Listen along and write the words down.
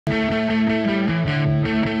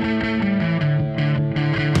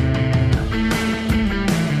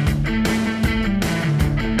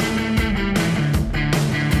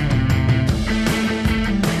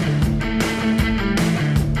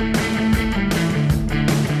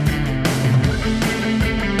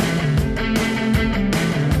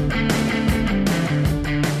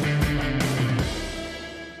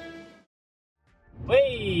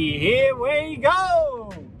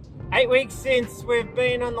since we've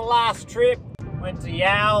been on the last trip. Went to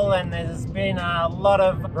Yalwal and there's been a lot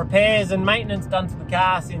of repairs and maintenance done to the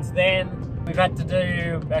car since then. We've had to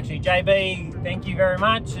do, actually JB, thank you very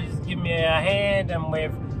much, has given me a hand, and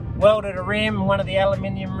we've welded a rim. One of the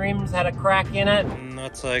aluminium rims had a crack in it.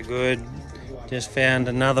 Not so good. Just found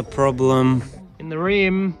another problem in the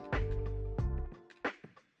rim.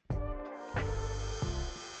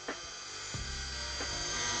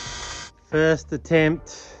 First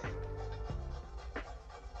attempt.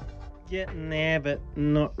 Getting there, but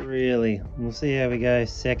not really. We'll see how we go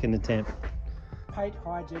second attempt. Paint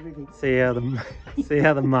hides everything. See how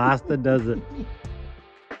the master does it.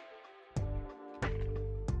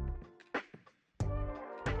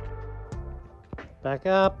 Back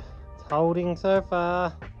up. It's holding so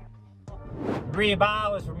far. The rear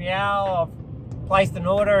bar was from Yalwal. I've placed an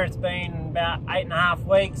order. It's been about 8.5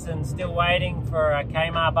 weeks and still waiting for a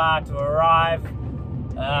Kmart bar to arrive.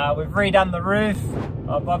 We've redone the roof.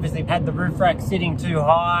 I've obviously had the roof rack sitting too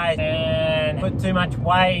high and put too much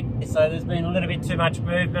weight, so there's been a little bit too much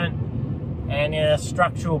movement. And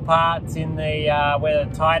structural parts in the where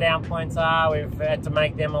the tie down points are, we've had to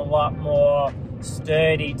make them a lot more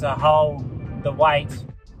sturdy to hold the weight.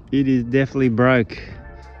 It is definitely broke.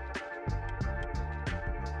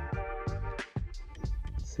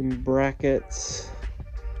 Some brackets.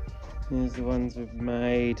 Here's the ones we've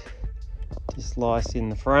made to slice in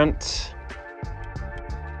the front.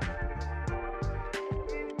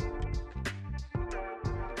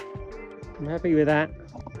 I'm happy with that.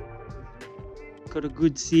 Got a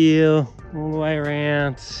good seal all the way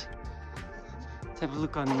around. Let's have a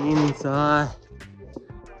look on the inside.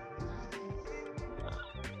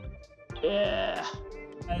 Yeah.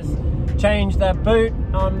 Let's change that boot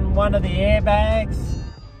on one of the airbags.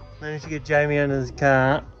 Managed to get Jamie under his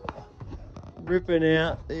car. Ripping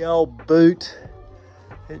out the old boot.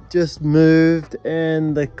 It just moved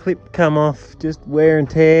and the clip come off, just wear and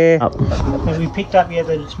tear. And we picked up here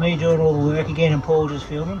that it's me doing all the work again and Paul just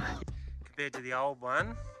filming. Compared to the old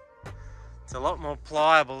one, it's a lot more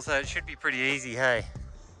pliable, so it should be pretty easy, hey?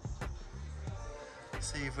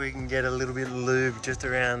 See if we can get a little bit of lube just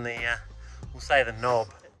around the, we'll say the knob.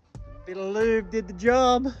 A bit of lube did the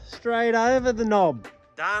job, straight over the knob.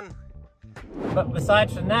 Done. But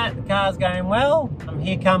besides from that, the car's going well.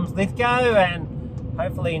 Here comes Lithgow and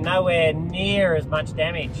hopefully nowhere near as much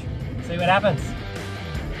damage. See what happens.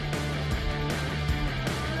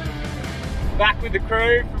 Back with the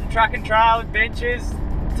crew from Truck and Trail Adventures,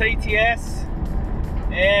 TTS,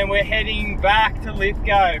 and we're heading back to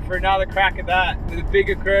Lithgow for another crack at that with a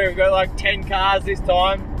bigger crew. We've got like 10 cars this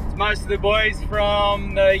time. It's most of the boys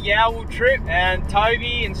from the Yalwal trip and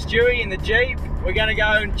Toby and Stuey in the Jeep. We're gonna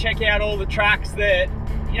go and check out all the tracks that,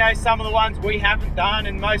 you know, some of the ones we haven't done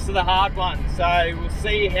and most of the hard ones. So we'll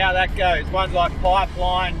see how that goes. Ones like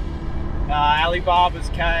Pipeline, Alibaba's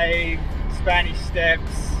Cave, Spanish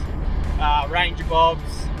Steps, Ranger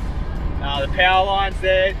Bob's, the power lines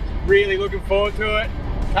there. Really looking forward to it.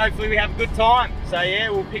 Hopefully we have a good time. So yeah,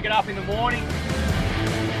 we'll pick it up in the morning.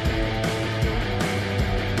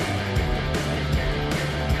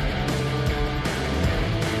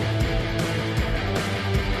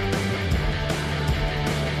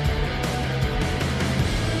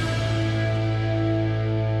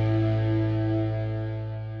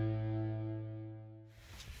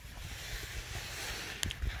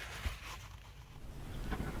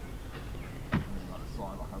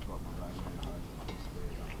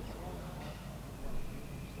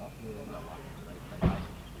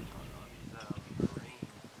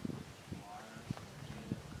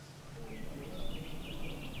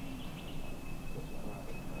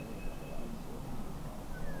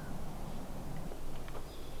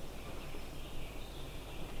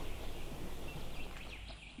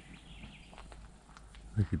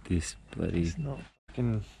 Look at this bloody, it's not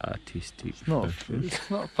fucking artistic. It's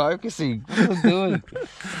not focusing. What am I doing?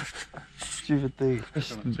 Stupid thing.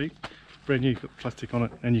 See, brand new, got plastic on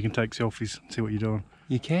it, and you can take selfies and see what you're doing.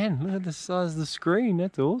 You can. Look at the size of the screen.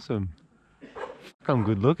 That's awesome. I'm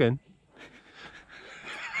good looking.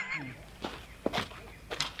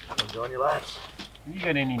 Enjoying your laps. You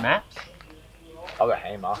got any maps? I've got a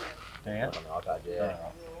hammer. Yeah. On the iPad, yeah.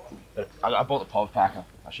 But I bought the pod packer.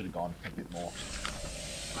 I should have gone a bit more.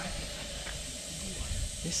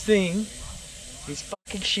 This thing is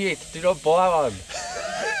fucking shit. Do not buy one.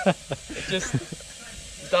 It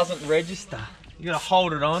just doesn't register. You gotta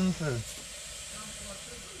hold it on for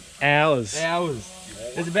Hours.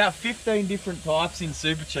 There's about 15 different types in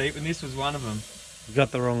Super Cheap, and this was one of them. You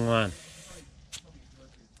got the wrong one.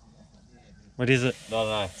 What is it?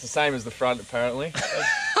 No, it's the same as the front apparently.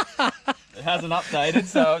 It hasn't updated,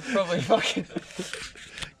 so it's probably fucking...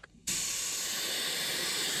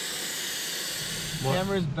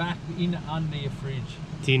 Camera's back in under your fridge.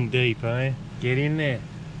 It's in deep, eh? Get in there.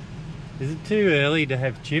 Is it too early to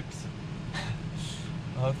have chips?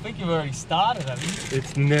 I think you've already started, haven't you?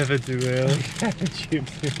 It's never too early to have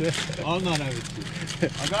chips, is it? I'm not having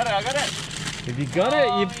chips. I got it. If you got it,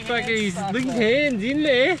 you fucking look hands in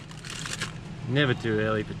there. Never too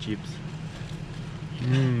early for chips.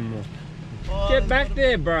 Get back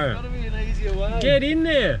there, bro. Gotta be an easier way. Get in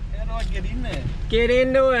there. How do I get in there? Get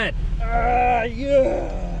into it.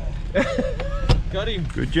 Yeah. Got him.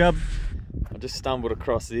 Good job. I just stumbled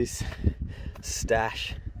across this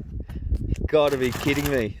stash. You've got to be kidding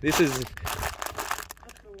me. This is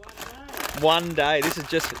one day. This is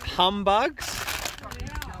just humbugs,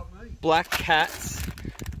 black cats,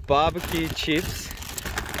 barbecue chips,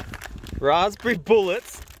 raspberry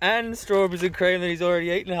bullets, and strawberries and cream that he's already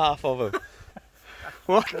eaten half of them.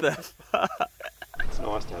 What the fuck? It's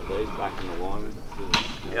nice to have these back in the line.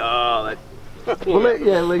 Oh, that... Well,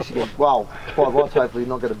 at least you get, well, 5 watts, hopefully you're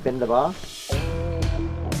not going to bend the bar.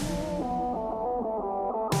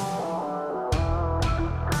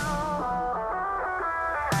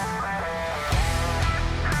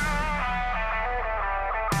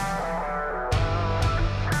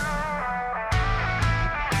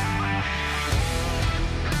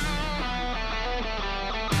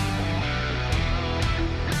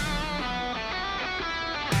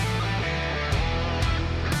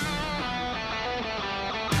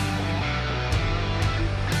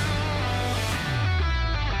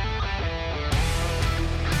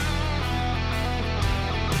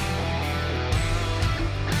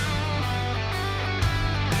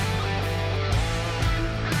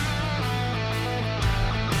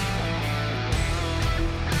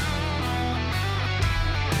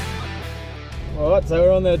 Alright, so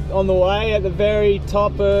we're on the way at the very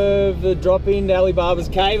top of the drop in to Alibaba's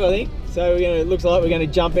cave, I think. So it looks like we're going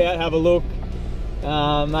to jump out, have a look,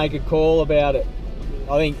 make a call about it.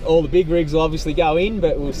 I think all the big rigs will obviously go in,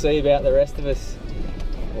 but we'll see about the rest of us.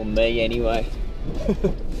 Or me anyway.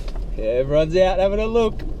 Yeah, everyone's out having a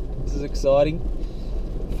look. This is exciting.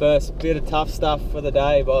 First bit of tough stuff for the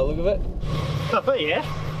day by the look of it. Oh yeah.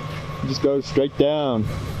 Just go straight down.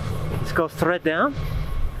 Just go straight down.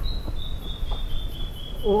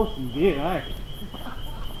 Awesome view, eh?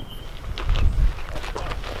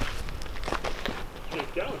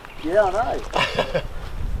 Keep going. Yeah, I know.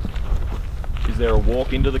 Is there a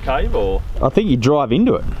walk into the cave or? I think you drive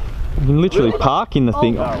into it. You can literally park in the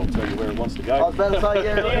thing. I'll tell you where it wants to go. I was about to say,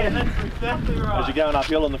 yeah. Yeah, that's exactly right. As you're going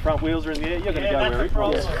uphill and the front wheels are in the air, you're going to go where it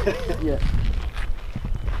wants. Yeah.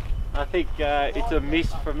 I think it's a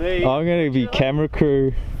miss for me. I'm going to be camera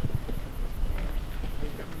crew.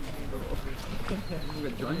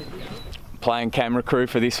 Playing camera crew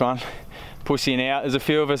for this one. Pushing out. There's a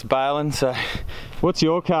few of us bailing, so. What's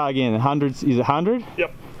your car again? 100? Is it 100?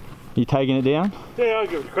 Yep. You taking it down? Yeah, I'll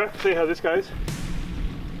give it a crack, see how this goes.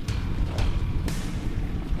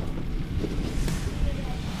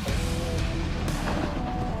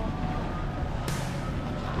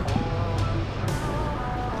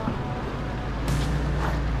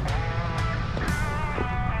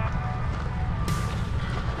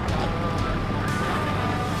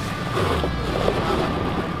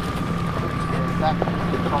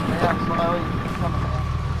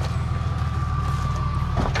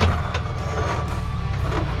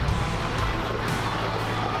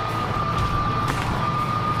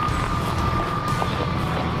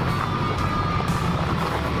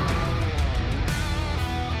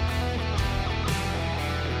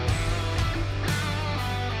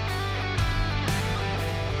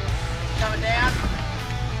 Coming down.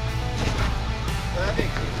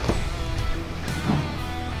 Perfect.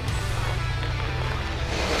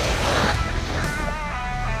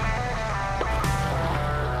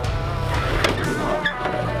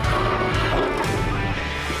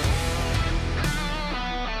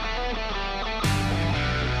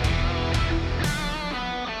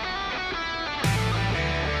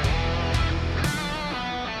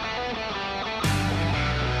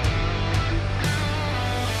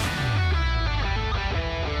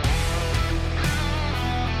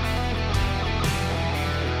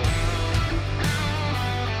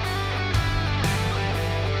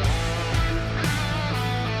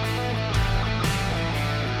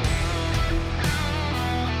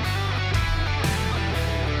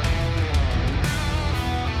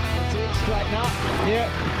 Straighten up. Yep.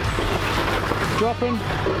 Dropping.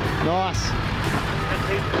 Nice.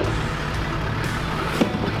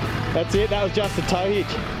 That's it. That was just a tow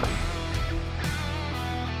hitch.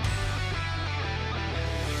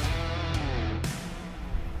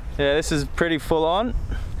 Yeah, this is pretty full on.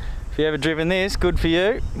 If you ever driven this, good for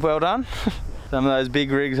you. Well done. Some of those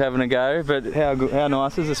big rigs having a go, but how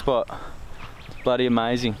nice is the spot? It's bloody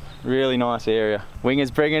amazing. Really nice area.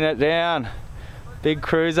 Winga's bringing it down. Big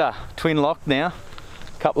cruiser, twin lock now.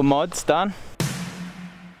 Couple of mods done.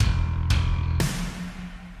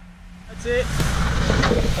 That's it.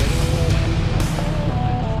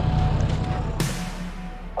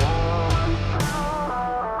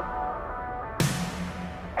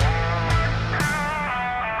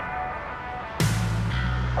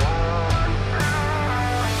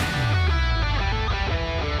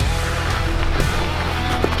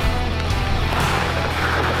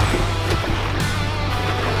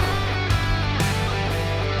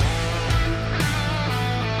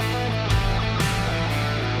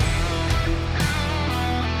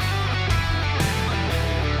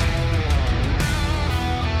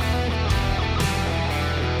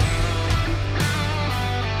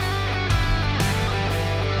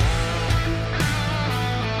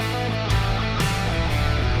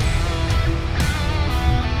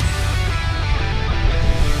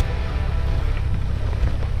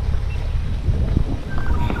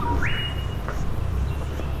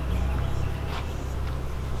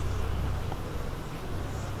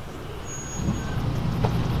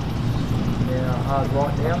 Hard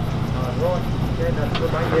right now, hard right. Yeah, that's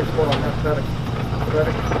good mate, yeah, spot on, that's perfect.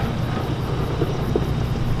 Perfect.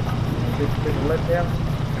 Big to the left now.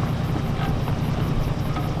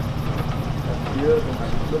 That's beautiful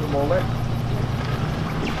mate, a little more left.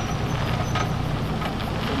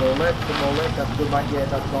 Some more left, that's good mate, yeah,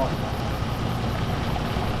 that's nice.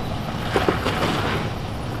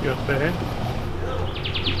 You got a spare hand?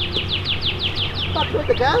 Fuck, where'd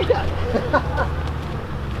the gas go?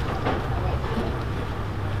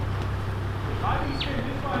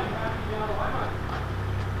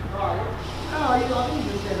 Oh, you got me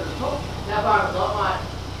just at the top. That part of the top, mate.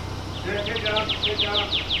 Yeah, get down.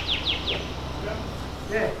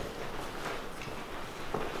 Yeah.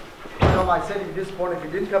 You know, mate, said you'd be disappointed if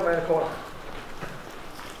you didn't come around the corner.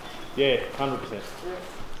 Yeah, 100%. Yeah.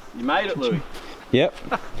 You made it, Louis. Yep.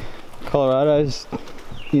 Colorado's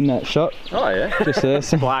in that shot. Oh yeah. Just there.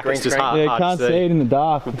 Black, it's just hard, yeah, hard can't to see it in the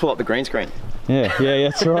dark. We'll pull up the green screen. Yeah,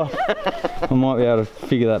 that's right. I might be able to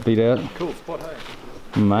figure that bit out. Cool spot, hey?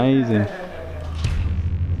 Amazing.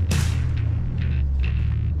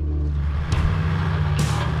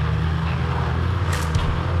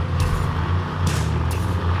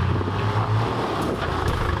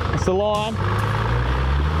 That's the line.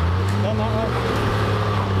 Down that way.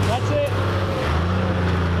 That's it.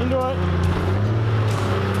 Into it.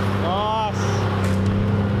 Nice.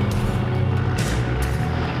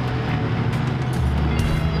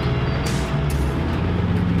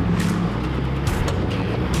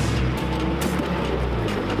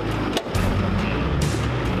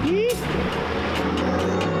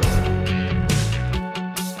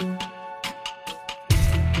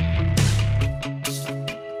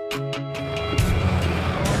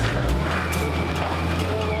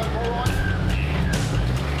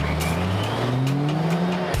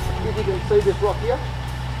 See this rock here?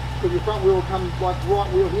 Because your front wheel will come like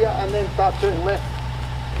right wheel here and then start turning left.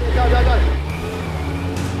 Yeah, go.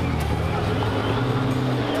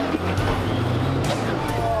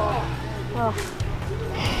 Oh.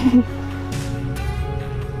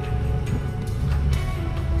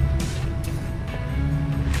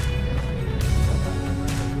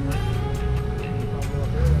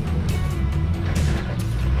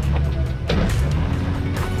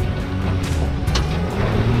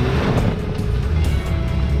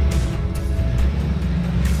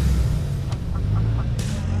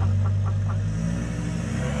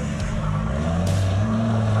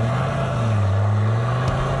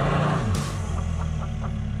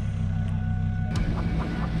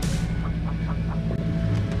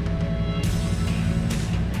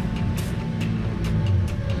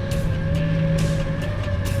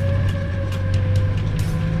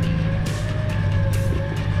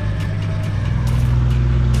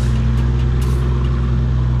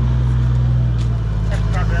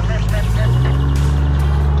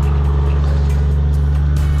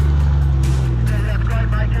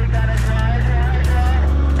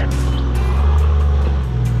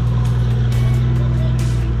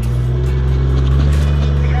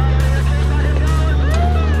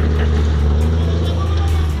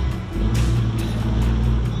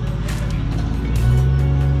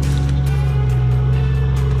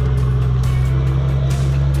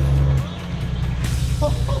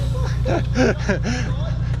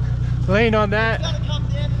 Lean on that. It's going to come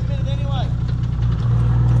down in a minute anyway.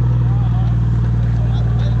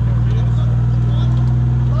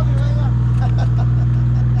 Love you,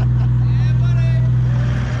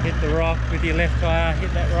 with your left tyre,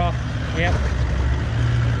 hit that rock. Yep.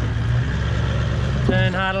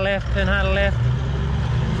 Turn harder left, turn harder left.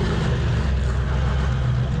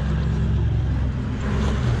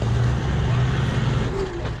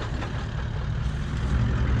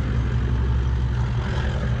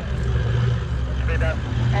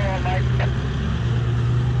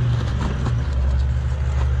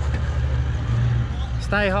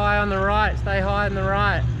 Stay high on the right, stay high on the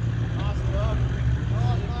right.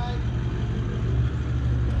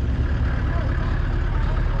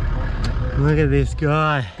 Look at this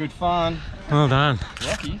guy. Good fun. Well done.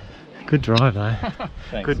 Lucky. Good drive though.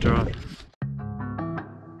 Thanks. Good drive.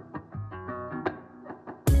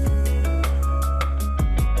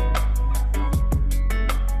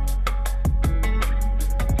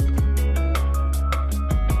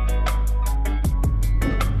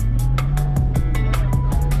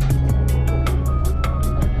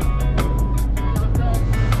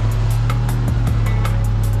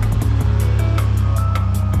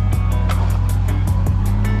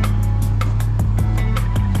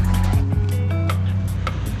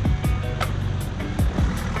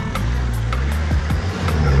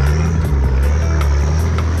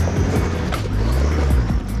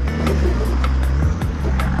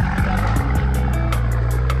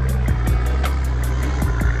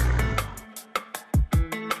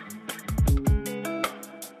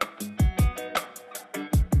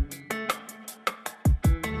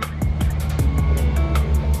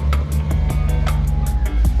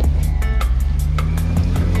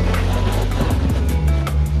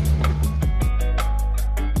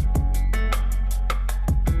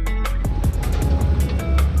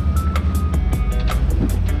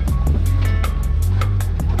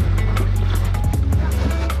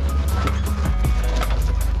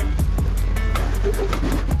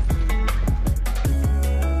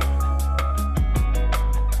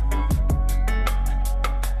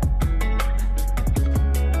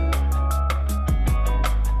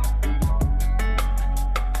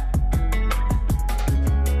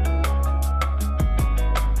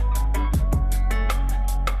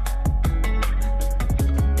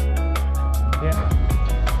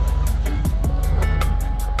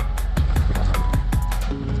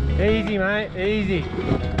 Easy, mate, easy.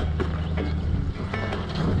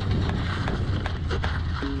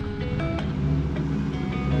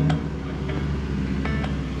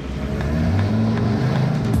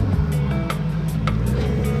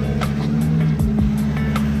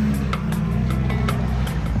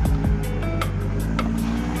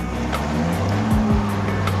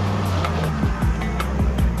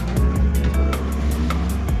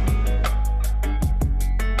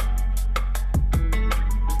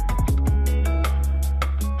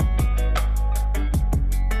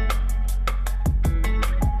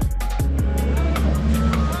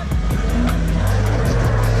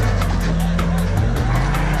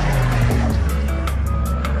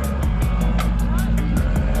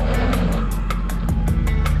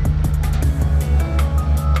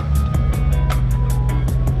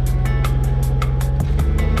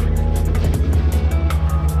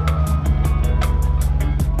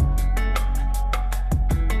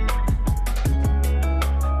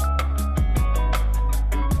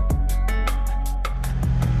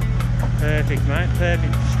 Perfect, mate,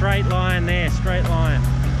 perfect. Straight line there, straight line.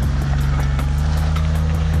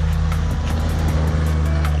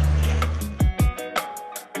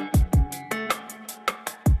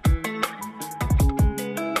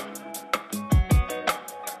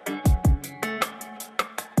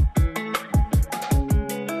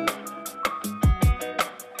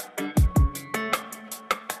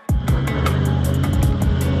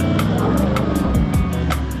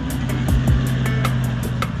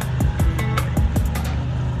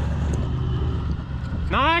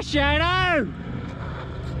 Nice, Shadow!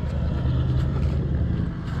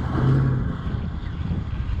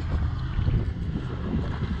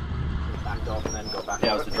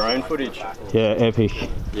 How was the drone footage? Yeah, epic.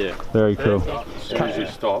 Yeah. Very cool. As soon as you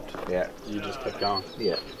stopped, Yeah. you just kept going.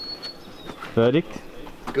 Yeah. Verdict?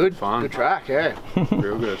 Good. Fun. Good track, yeah.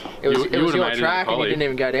 Real good. It was, You it was would've your made it track in and you didn't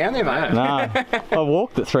even go down there, mate. No, I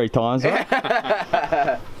walked it 3 times. Right?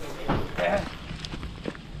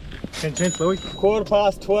 10-10, Louis.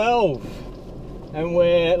 12:15 and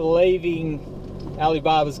we're leaving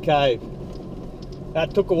Alibaba's cave.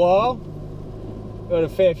 That took a while. Got a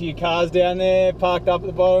fair few cars down there, parked up at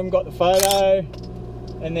the bottom, got the photo,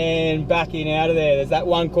 and then back in out of there. There's that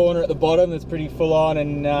one corner at the bottom that's pretty full on,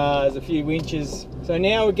 and there's a few winches. So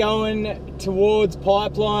now we're going towards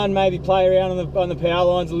Pipeline, maybe play around on the power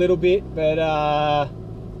lines a little bit, but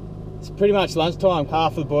it's pretty much lunchtime.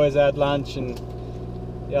 Half of the boys had lunch, and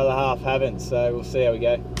The other half haven't, so we'll see how we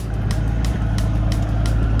go.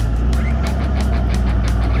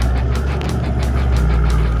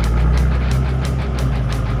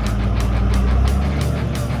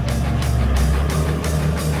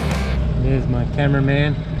 There's my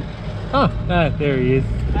cameraman. Oh, there he is.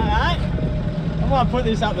 Alright, I might put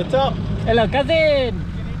this up the top. Hello, cousin.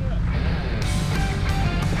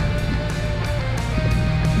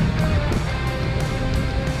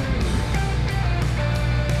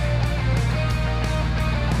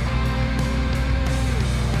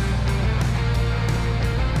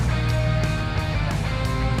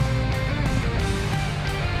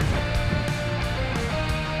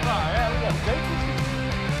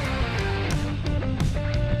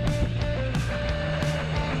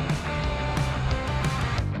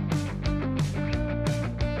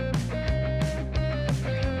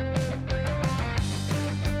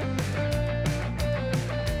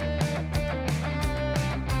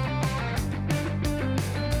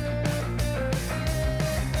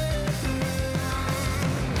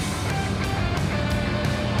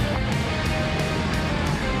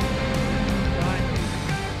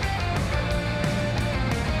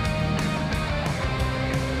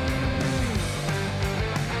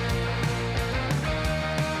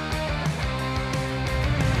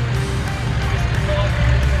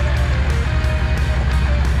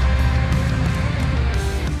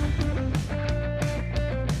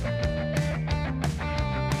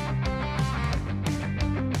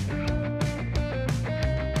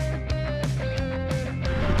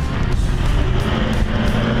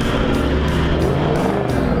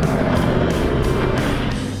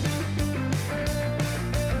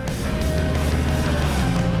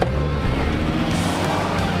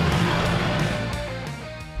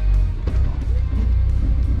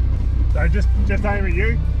 Just aim at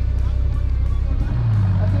you.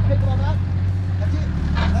 That's it, keep it like that. That's it.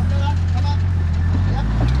 Let's go up, come up. Yep,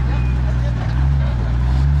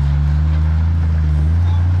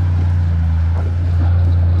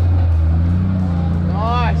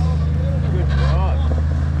 Nice. Good job.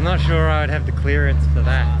 I'm not sure I would have the clearance for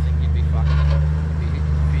that. I think you'd be fucking you'd be hitting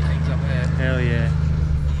a few things up there. Hell yeah.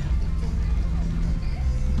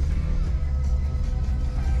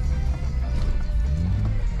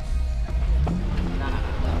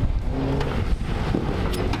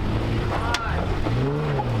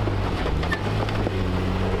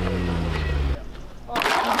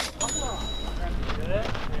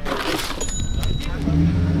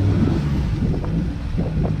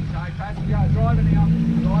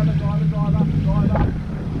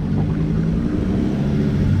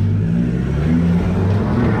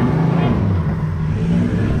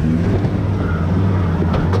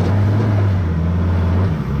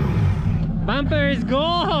 Bumper is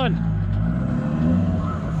gone!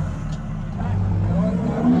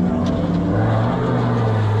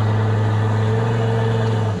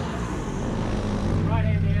 Right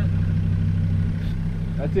hand down.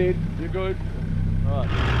 That's it. You're good. Right.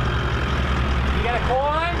 You got a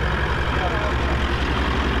climb?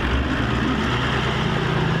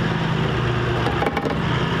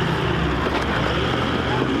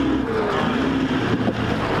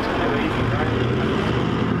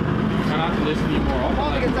 Listen to you more often. I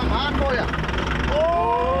want to get something hard for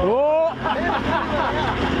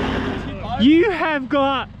you. You have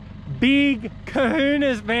got big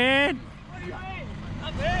kahunas, man.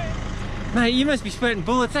 Mate, you must be sweating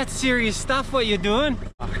bullets. That's serious stuff what you're doing.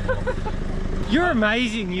 You're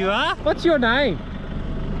amazing, you are. What's your name?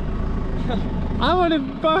 I want to...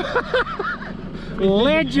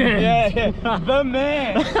 Legend! Yeah, the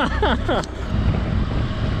man!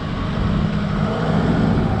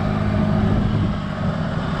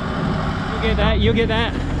 You'll get that, you'll get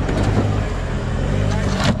that.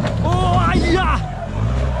 Oh, yeah!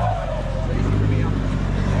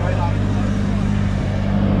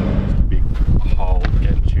 Big hole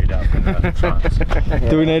getting chewed up in the front.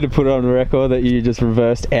 Do we need to put on record that you just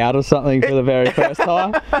reversed out of something for the very first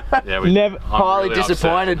time? Yeah, we Never. I'm Highly really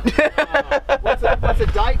disappointed. What's a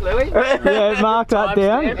date, Louis? Yeah, mark that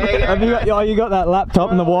down. Have you got? Oh, you got that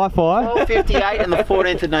laptop and the Wi-Fi. 12:58 and the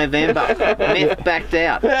 14th of November. Meth backed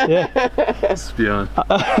out. Yeah. Spewing.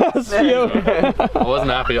 Spewing. I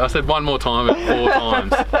wasn't happy. I said one more time at 4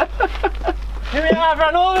 times. Here we are, I've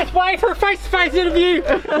run all this way for a face-to-face interview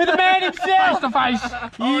with the man himself. Face.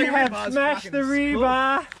 You have smashed the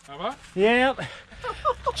rebar. Have I? Yep.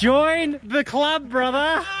 Join the club,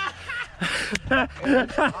 brother. That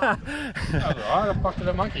was alright. I fucked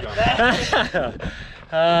that monkey gun.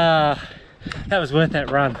 That was worth that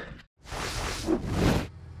run.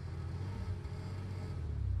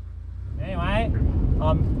 Anyway,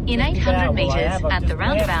 In 800 metres at the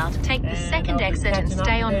roundabout, take the second exit and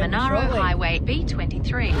stay on Monaro Highway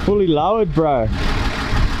B23. Fully lowered, bro.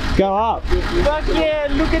 Go up. Fuck yeah,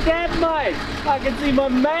 look at that, mate. I can see my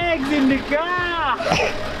mags in the car.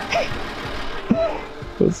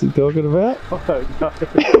 What's he talking about? I don't know.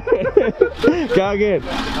 Go again.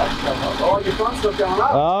 Oh, your front's not going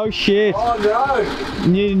up. Oh shit. Oh no.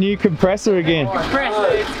 New compressor again. Compressor,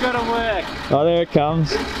 it's gotta work. Oh, there it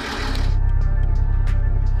comes.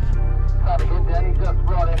 Danny, just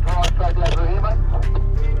right in front, straight down through here, mate.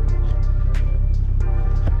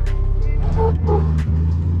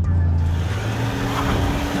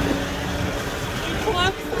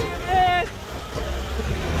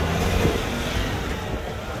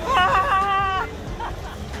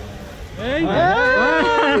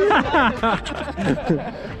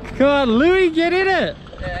 Come on, Louie, get in it.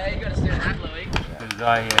 Yeah, you gotta steer that, Louie.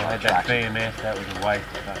 I had that BMS, that was a waste.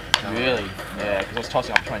 Really? Yeah, because I was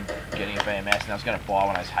tossing up between getting a BMS and I was going to buy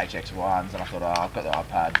one of those HX1s and I thought, oh, I've got the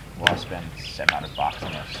iPad, well, I spend $700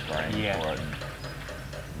 on a screen for it. And,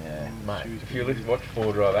 yeah. Mate, if you watch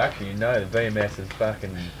 4-drive action, you know the BMS is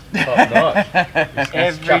fucking top notch.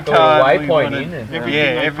 Every time we wanted,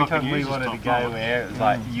 every time we wanted to go there, it was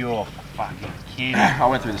like, you're fucking kidding. I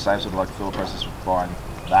went through the same sort of like thought process with buying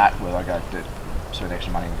that, where I go to spend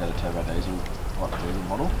extra money and go to turbo diesel, like the diesel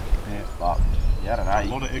model. Yeah. But yeah, I don't know.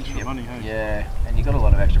 A lot of extra money, hey? Yeah, and you got a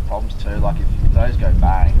lot of extra problems too. Like if those go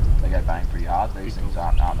bang, they go bang pretty hard. These things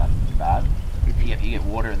aren't that bad. You get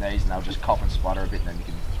water in these, and they'll just cop and sputter a bit, and then you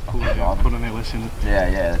can Put an LS in it. Yeah,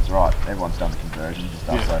 that's right. Everyone's done the conversions and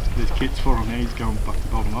stuff. Yeah, so there's kits for them. He's going back to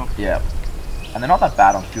bottom up. yeah, and they're not that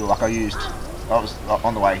bad on fuel. Like I was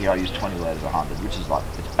on the way here. I used 20 litres of 100, which is like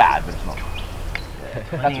it's bad, but it's not.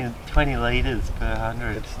 20 litres per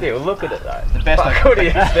 100. Still, look at it though. The best I could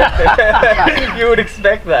expect. You would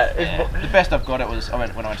expect that. Yeah. The best I've got it was when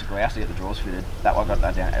I went to Grouse to get the drawers fitted. That one I got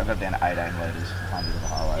down to 18 litres, 100 on the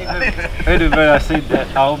highway. When I see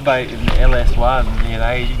that old mate in the LS1, you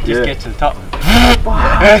know, you just get to the top.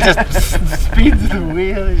 It just spins the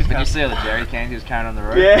wheel. Did you see all the jerry cans he was carrying on the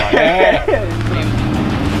road? Yeah.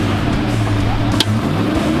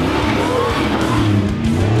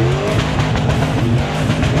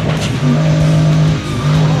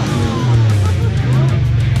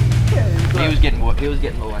 He was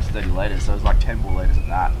getting almost 30 litres, so it was like 10 more litres of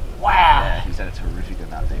that. Wow! Yeah, he said it's horrific in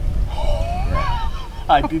that thing. Yeah.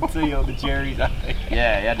 I did see all the jerrys up there.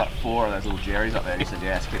 Yeah, he had like 4 of those little jerrys up there. He said,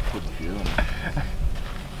 yeah, it's kept putting fuel in it.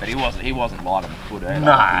 But he wasn't light on the foot either.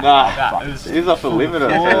 Nah. He's off the limit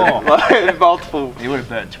of like, multiple. He would have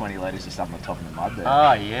burnt 20 litres of stuff on the top of the mud there.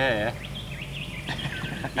 Oh yeah.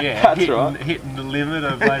 Yeah, that's right. Hitting the limit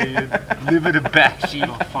of limit of bashing.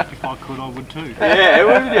 Oh, fuck, if I could, I would too. Yeah,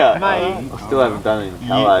 wouldn't you? Mate, I still haven't done it in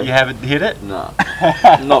Calais. You haven't hit it? No.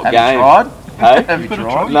 Not Have game. you tried? Hey? Have you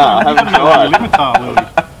tried? No, I haven't tried.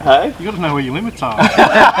 Hey? You got to know where your limits are.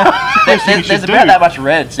 There's about that much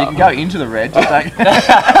red, so you can go into the red. Just like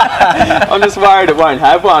I'm just worried it won't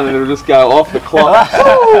have one and it'll just go off the clock.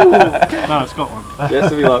 No, it's got one.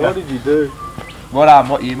 Jess will be like, what did you do?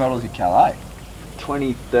 what year model is your Calais?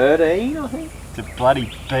 2013, I think. It's a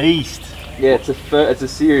bloody beast. Yeah, it's a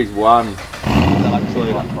Series 1. Is that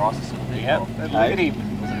like crisis? Yep. Look at him.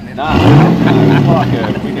 Nah,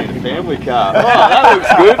 we need a family car. Oh, that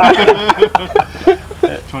looks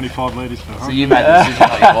good. 25 litres per 100. So you made the decision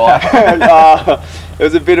what you bought. It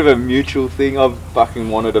was a bit of a mutual thing. I've fucking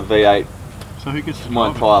wanted a V8 So who gets to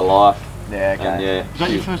my drive it? entire life. Yeah, okay. And yeah. Is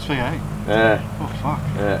that your first V8? Yeah. Oh, fuck.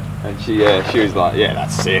 Yeah. And she was like, yeah,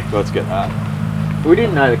 that's sick. Let's get that. We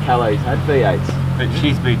didn't know the Calais had V8s. But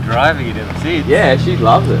she's been driving it ever since. Yeah, she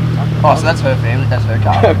loves it. Oh, so that's her family, that's her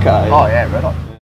car? Okay. Oh yeah, right on.